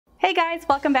Hey guys,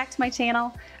 welcome back to my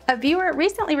channel. A viewer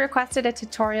recently requested a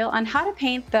tutorial on how to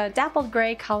paint the dappled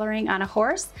gray coloring on a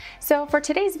horse. So for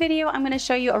today's video, I'm going to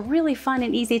show you a really fun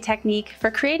and easy technique for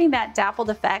creating that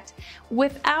dappled effect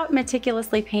without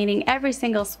meticulously painting every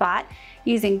single spot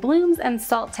using blooms and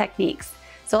salt techniques.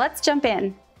 So let's jump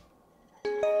in.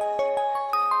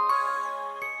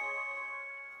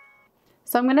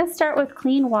 So I'm going to start with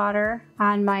clean water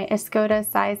on my Escoda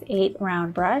size 8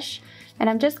 round brush, and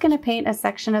I'm just going to paint a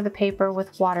section of the paper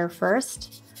with water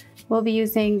first. We'll be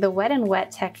using the wet and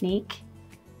wet technique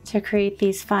to create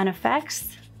these fun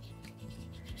effects.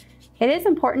 It is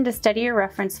important to study your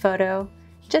reference photo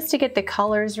just to get the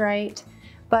colors right,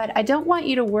 but I don't want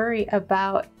you to worry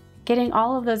about getting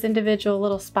all of those individual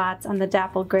little spots on the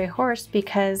dappled gray horse,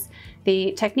 because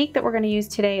the technique that we're going to use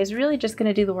today is really just going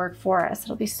to do the work for us.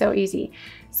 It'll be so easy.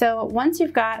 So once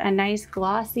you've got a nice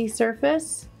glossy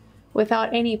surface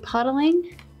without any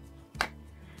puddling,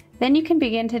 then you can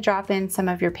begin to drop in some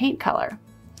of your paint color.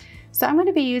 So I'm going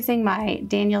to be using my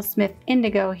Daniel Smith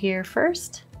Indigo here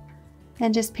first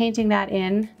and just painting that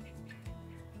in,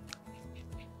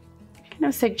 kind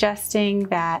of suggesting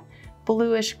that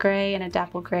bluish gray and a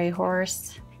dappled gray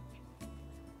horse.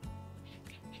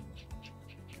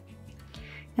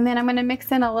 And then I'm going to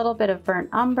mix in a little bit of burnt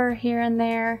umber here and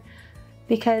there,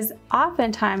 because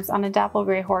oftentimes on a dappled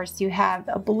gray horse you have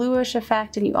a bluish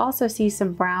effect and you also see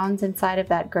some browns inside of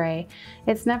that gray.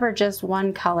 It's never just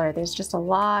one color, there's just a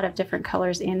lot of different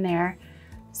colors in there.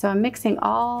 So I'm mixing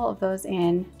all of those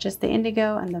in, just the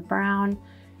indigo and the brown,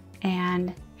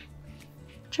 and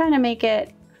trying to make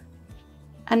it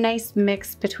a nice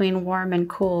mix between warm and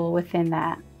cool within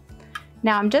that.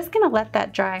 Now I'm just going to let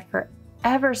that dry for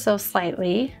ever so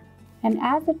slightly, and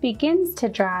as it begins to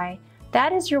dry,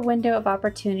 that is your window of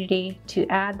opportunity to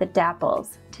add the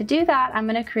dapples. To do that, I'm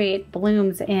going to create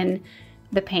blooms in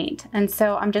the paint, and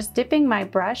so I'm just dipping my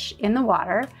brush in the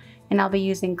water, and I'll be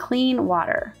using clean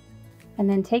water. And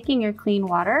then taking your clean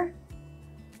water,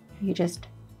 you just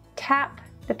tap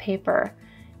the paper,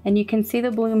 and you can see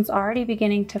the blooms already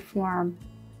beginning to form.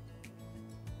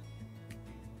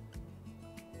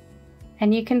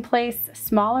 And you can place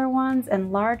smaller ones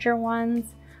and larger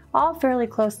ones, all fairly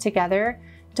close together.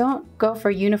 Don't go for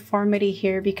uniformity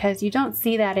here because you don't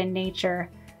see that in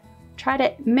nature. Try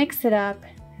to mix it up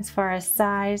as far as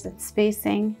size and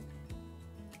spacing.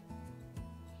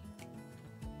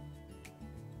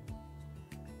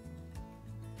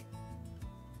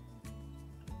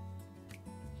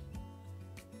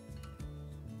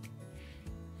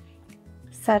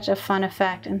 Such a fun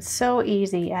effect and so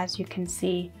easy, as you can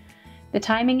see. The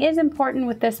timing is important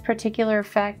with this particular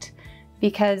effect,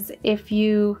 because if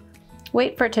you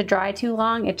wait for it to dry too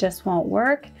long, it just won't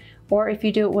work. Or if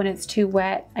you do it when it's too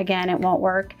wet, again, it won't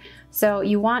work. So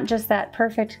you want just that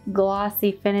perfect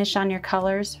glossy finish on your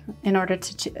colors in order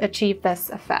to achieve this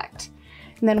effect.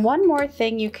 And then one more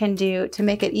thing you can do to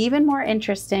make it even more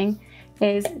interesting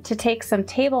is to take some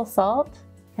table salt,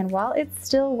 and while it's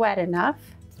still wet enough,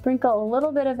 sprinkle a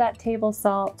little bit of that table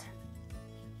salt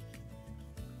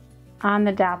on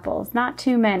the dapples, not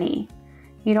too many.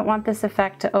 You don't want this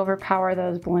effect to overpower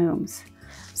those blooms.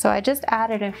 So I just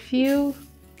added a few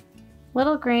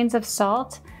little grains of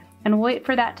salt and wait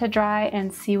for that to dry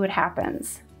and see what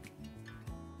happens.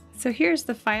 So here's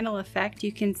the final effect.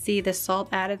 You can see the salt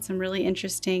added some really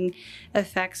interesting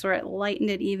effects where it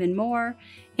lightened it even more.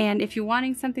 And if you're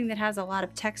wanting something that has a lot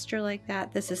of texture like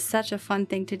that, this is such a fun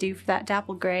thing to do for that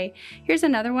dappled gray. Here's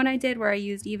another one I did where I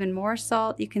used even more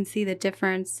salt. You can see the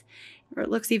difference, or it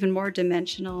looks even more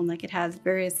dimensional and like it has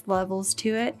various levels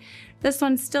to it. This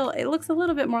one still, it looks a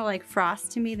little bit more like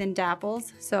frost to me than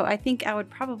dapples. So I think I would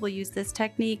probably use this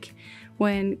technique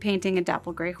when painting a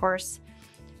dappled gray horse.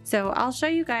 So I'll show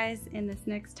you guys in this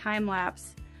next time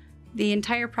lapse the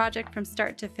entire project from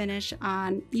start to finish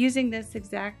on using this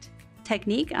exact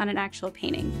technique on an actual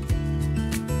painting.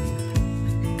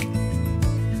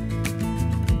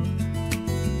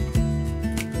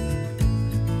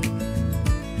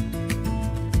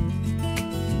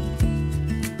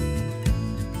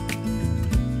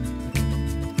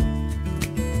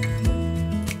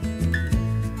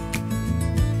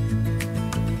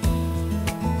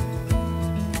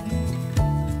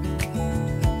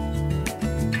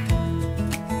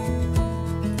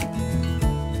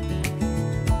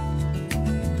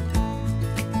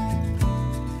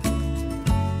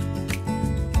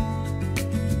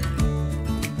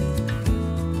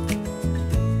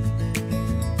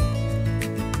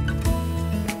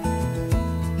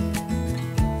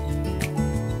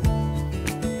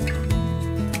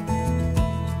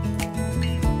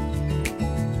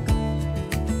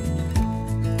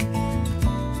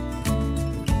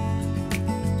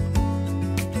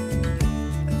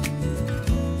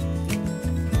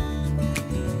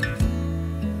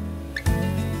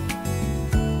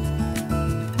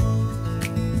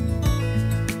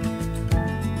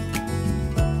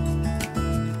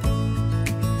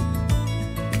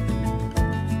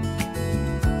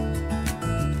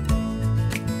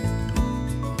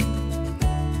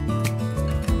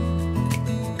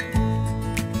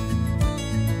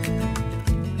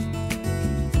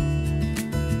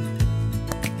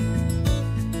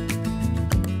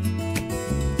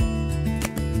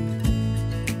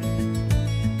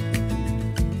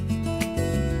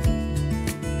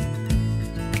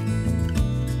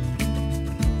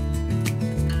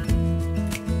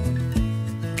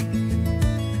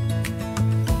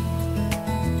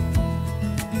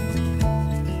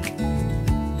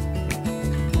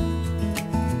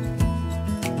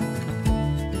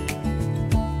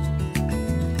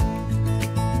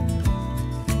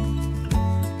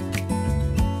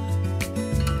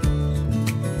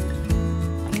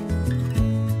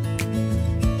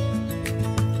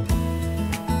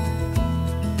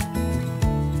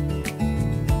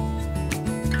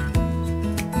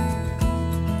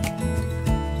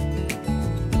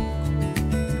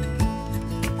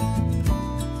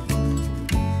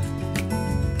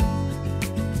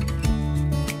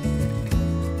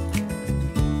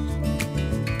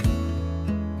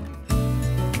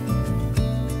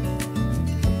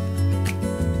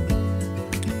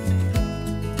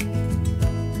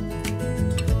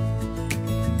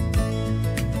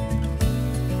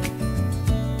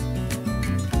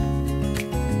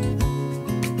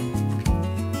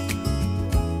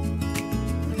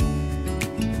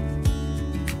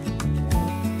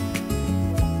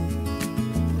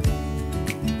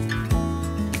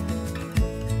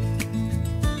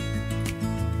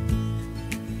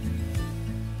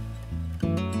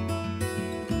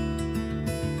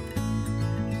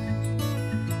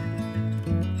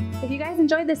 If you guys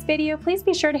enjoyed this video, please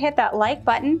be sure to hit that like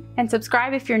button and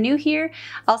subscribe if you're new here.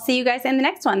 I'll see you guys in the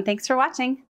next one. Thanks for watching.